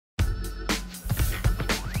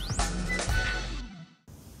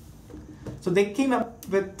So they came up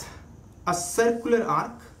with a circular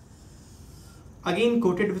arc, again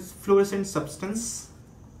coated with fluorescent substance,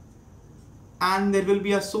 and there will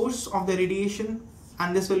be a source of the radiation,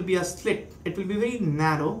 and this will be a slit. It will be very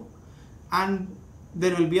narrow, and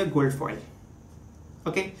there will be a gold foil.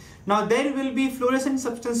 Okay, now there will be fluorescent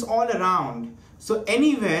substance all around, so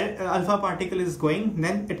anywhere alpha particle is going,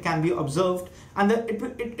 then it can be observed. And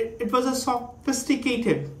it was a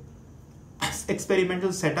sophisticated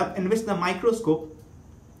experimental setup in which the microscope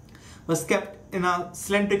was kept in a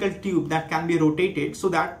cylindrical tube that can be rotated, so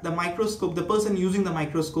that the person using the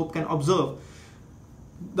microscope can observe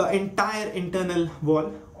the entire internal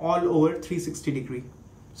wall all over 360 degree.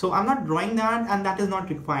 So I'm not drawing that, and that is not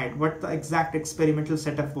required. What the exact experimental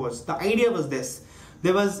setup was, the idea was this: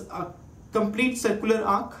 there was a complete circular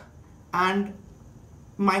arc, and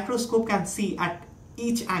microscope can see at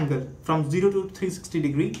each angle from 0 to 360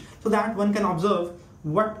 degree, so that one can observe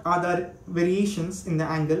what are the variations in the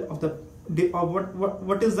angle of the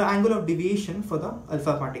what is the angle of deviation for the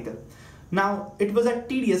alpha particle. Now it was a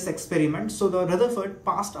tedious experiment, so the Rutherford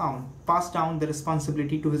passed down the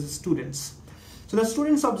responsibility to his students. So the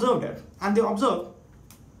students observed it, and they observed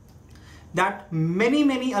that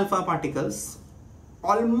many alpha particles,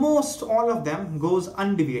 almost all of them, goes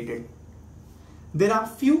undeviated. There are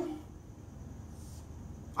few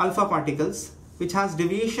alpha particles which has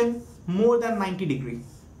deviation more than 90 degree,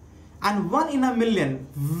 and 1 in a million,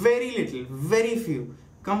 very little, very few,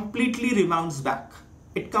 completely rebounds back.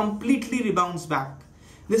 It completely rebounds back.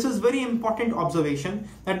 This is very important observation,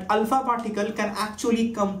 that alpha particle can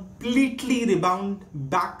actually completely rebound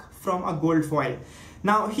back from a gold foil.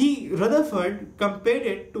 Now Rutherford compared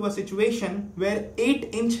it to a situation where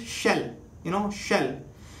 8-inch shell, shell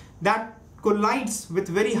that collides with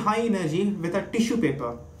very high energy with a tissue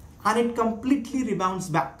paper, and it completely rebounds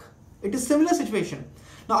back. It is similar situation.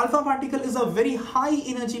 Now alpha particle is a very high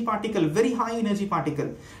energy particle,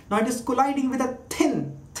 Now it is colliding with a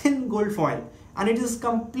thin gold foil, and it is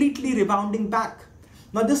completely rebounding back.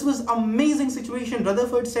 Now this was amazing situation.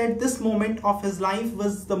 Rutherford said this moment of his life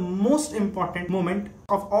was the most important moment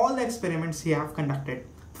of all the experiments he have conducted.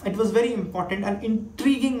 It was very important and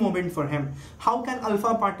intriguing moment for him. How can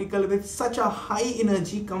alpha particle with such a high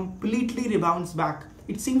energy completely rebounds back?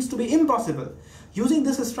 It seems to be impossible. Using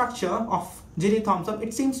this structure of J.J. Thomson,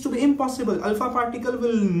 it seems to be impossible. Alpha particle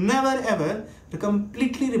will never ever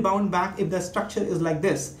completely rebound back if the structure is like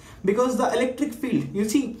this, because the electric field, you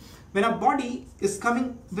see, when a body is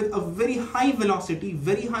coming with a very high velocity,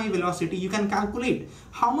 you can calculate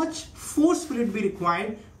how much force will it be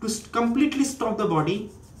required to completely stop the body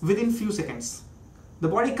within few seconds. The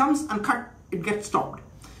body comes and it gets stopped.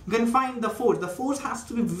 You can find the force. The force has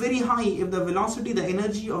to be very high if the velocity, the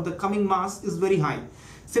energy of the coming mass is very high.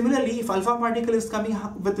 Similarly, if alpha particle is coming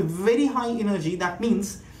with very high energy, that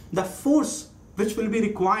means the force which will be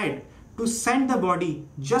required to send the body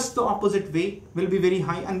just the opposite way will be very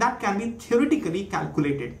high, and that can be theoretically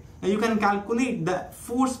calculated. Now you can calculate the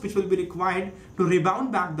force which will be required to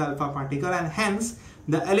rebound back the alpha particle, and hence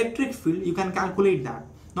the electric field, you can calculate that.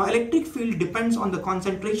 Now electric field depends on the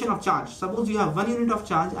concentration of charge. Suppose you have 1 unit of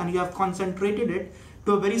charge and you have concentrated it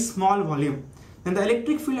to a very small volume, then the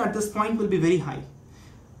electric field at this point will be very high.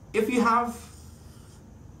 If you have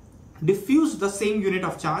diffused the same unit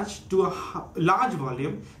of charge to a large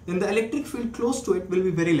volume, then the electric field close to it will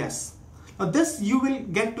be very less. Now this you will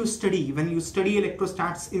get to study when you study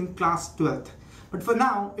electrostats in class 12th. But for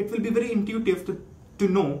now, it will be very intuitive to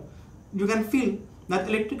know. You can feel that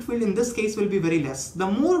electric field in this case will be very less. The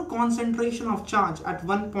more concentration of charge at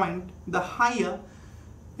one point, the higher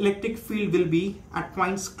electric field will be at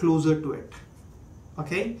points closer to it.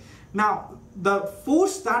 Okay. Now the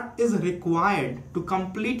force that is required to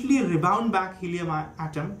completely rebound back helium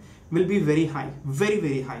atom will be very high,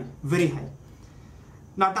 very high.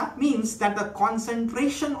 Now that means that the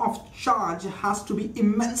concentration of charge has to be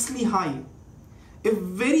immensely high. A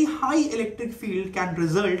very high electric field can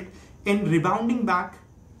result in rebounding back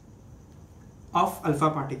of alpha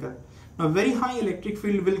particle. Now very high electric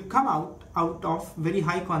field will come out of very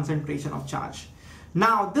high concentration of charge.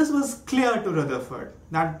 Now this was clear to Rutherford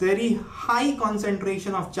that very high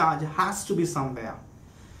concentration of charge has to be somewhere,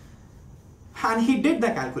 and he did the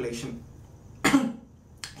calculation.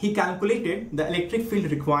 He calculated the electric field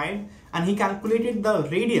required, and he calculated the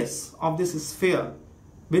radius of this sphere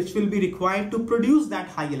which will be required to produce that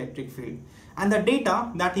high electric field, and the data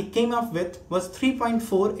that he came up with was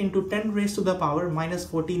 3.4 into 10 raised to the power minus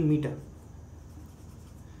 14 meter.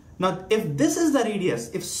 Now if this is the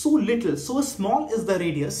radius, if so little, so small is the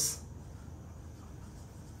radius,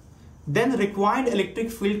 then required electric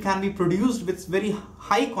field can be produced with very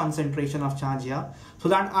high concentration of charge here, so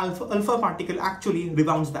that alpha particle actually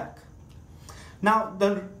rebounds back. Now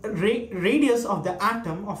the radius of the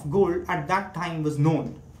atom of gold at that time was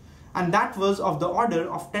known, and that was of the order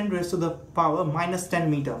of 10 raised to the power minus 10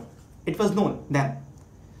 meter. It was known then.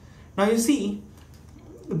 Now you see,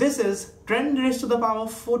 this is 10 raised to the power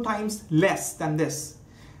 4 times less than this.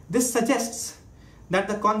 This suggests that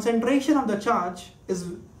the concentration of the charge is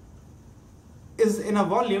in a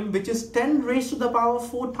volume which is 10 raised to the power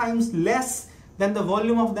 4 times less than the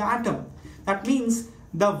volume of the atom. That means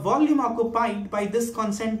the volume occupied by this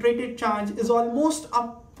concentrated charge is almost a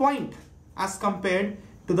point as compared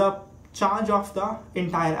to the charge of the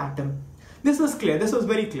entire atom. This was clear. This was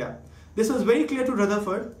very clear. This was very clear to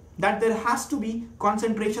Rutherford that there has to be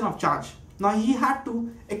concentration of charge. Now he had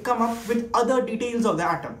to come up with other details of the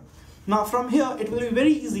atom. Now from here it will be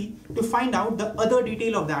very easy to find out the other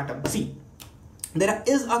detail of the atom. See, there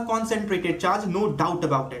is a concentrated charge, no doubt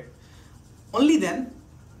about it. Only then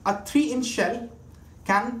a 3-inch shell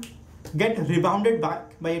can get rebounded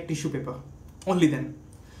back by a tissue paper. Only then.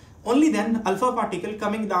 Only then alpha particle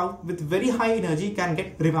coming down with very high energy can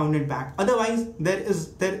get rebounded back. Otherwise there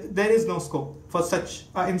is no scope for such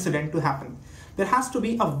an incident to happen. There has to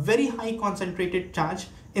be a very high concentrated charge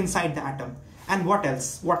inside the atom. And what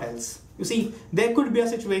else? What else? You see, there could be a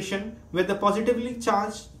situation where the positively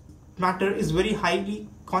charged matter is very highly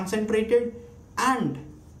concentrated and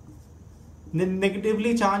the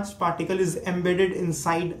negatively charged particle is embedded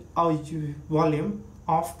inside a volume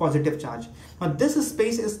of positive charge. Now this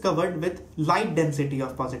space is covered with light density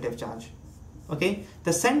of positive charge. Okay,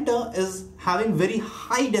 the center is having very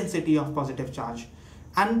high density of positive charge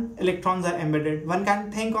and electrons are embedded. One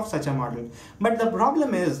can think of such a model. But the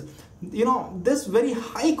problem is, you know, this very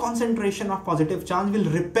high concentration of positive charge will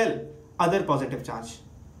repel other positive charge.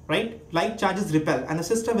 Right? Like charges repel and the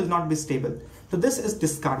system will not be stable. So this is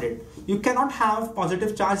discarded. You cannot have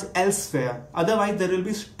positive charge elsewhere. Otherwise there will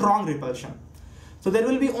be strong repulsion. So there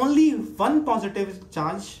will be only one positive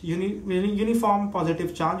charge, uniform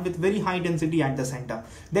positive charge with very high density at the center.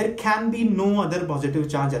 There can be no other positive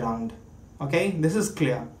charge around. Okay, this is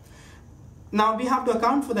clear. Now we have to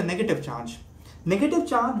account for the negative charge. Negative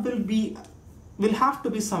charge will have to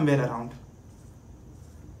be somewhere around.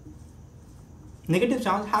 Negative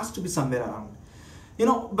charge has to be somewhere around. You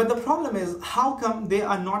know, but the problem is, how come they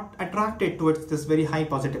are not attracted towards this very high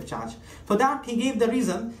positive charge? For that, he gave the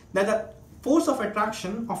reason that the force of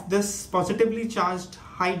attraction of this positively charged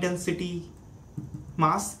high density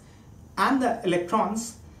mass and the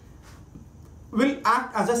electrons will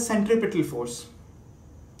act as a centripetal force.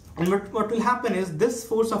 And what will happen is, this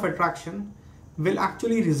force of attraction will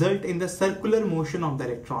actually result in the circular motion of the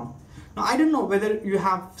electron. Now, I don't know whether you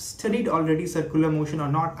have studied already circular motion or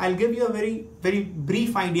not. I'll give you a very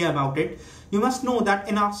brief idea about it. You must know that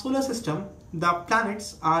in our solar system, the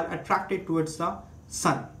planets are attracted towards the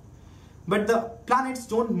sun. But the planets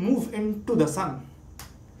don't move into the sun.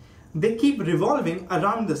 They keep revolving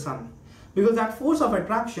around the sun, because that force of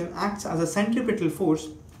attraction acts as a centripetal force,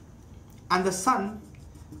 and the sun,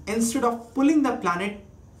 instead of pulling the planet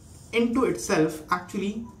into itself,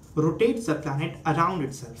 actually rotates the planet around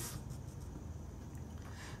itself.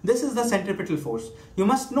 This is the centripetal force. You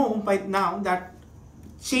must know by now that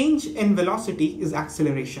change in velocity is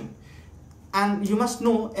acceleration. And you must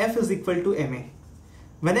know F is equal to ma.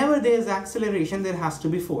 Whenever there is acceleration, there has to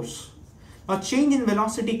be force. Now change in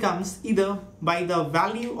velocity comes either by the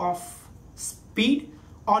value of speed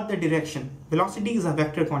or the direction. Velocity is a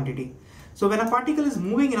vector quantity. So when a particle is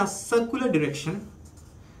moving in a circular direction,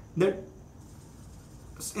 in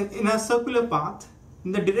a circular path,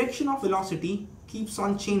 the direction of velocity keeps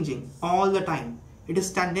on changing all the time. It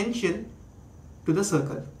is tangential to the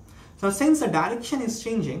circle. So since the direction is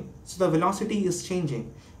changing, so the velocity is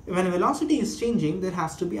changing. When velocity is changing, there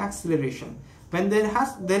has to be acceleration. When there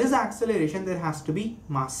is acceleration, there has to be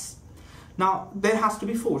mass. Now there has to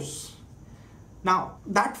be force. Now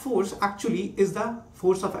that force actually is the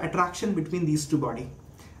force of attraction between these two bodies.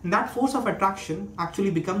 And that force of attraction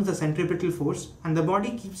actually becomes the centripetal force, and the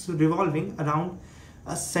body keeps revolving around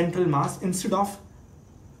a central mass instead of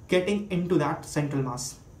getting into that central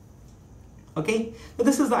mass. Okay, so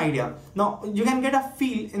this is the idea. Now you can get a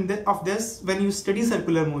feel of this when you study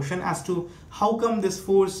circular motion as to how come this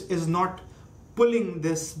force is not pulling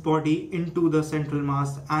this body into the central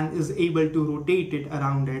mass and is able to rotate it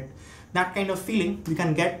around it. That kind of feeling you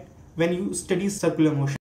can get when you study circular motion.